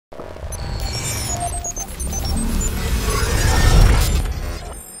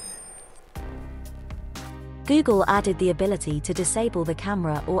Google added the ability to disable the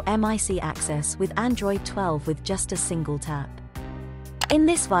camera or MiC access with Android 12 with just a single tap. In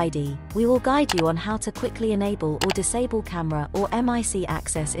this video, we will guide you on how to quickly enable or disable camera or MiC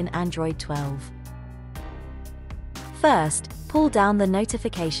access in Android 12. First, pull down the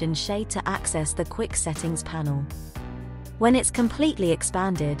notification shade to access the Quick Settings panel. When it's completely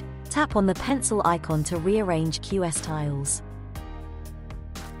expanded, tap on the pencil icon to rearrange QS tiles.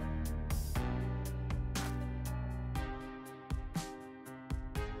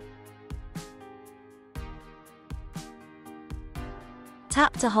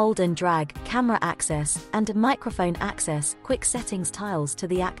 Tap to hold and drag Camera Access and Microphone Access Quick Settings tiles to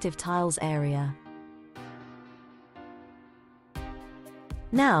the active tiles area.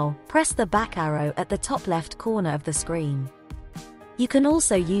 Now, press the back arrow at the top left corner of the screen. You can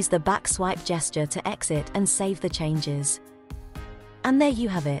also use the back swipe gesture to exit and save the changes. And there you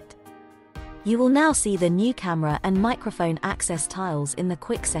have it. You will now see the new camera and microphone access tiles in the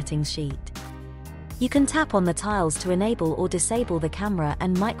Quick Settings sheet. You can tap on the tiles to enable or disable the camera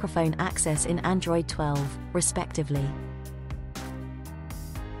and microphone access in Android 12, respectively.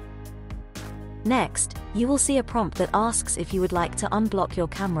 Next, you will see a prompt that asks if you would like to unblock your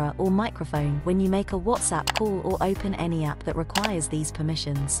camera or microphone when you make a WhatsApp call or open any app that requires these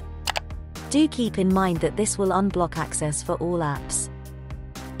permissions. Do keep in mind that this will unblock access for all apps.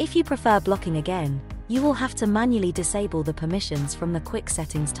 If you prefer blocking again, you will have to manually disable the permissions from the Quick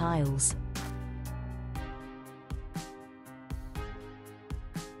Settings tiles.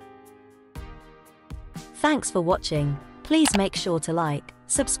 Thanks for watching. Please make sure to like,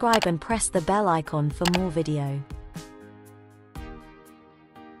 subscribe and press the bell icon for more video.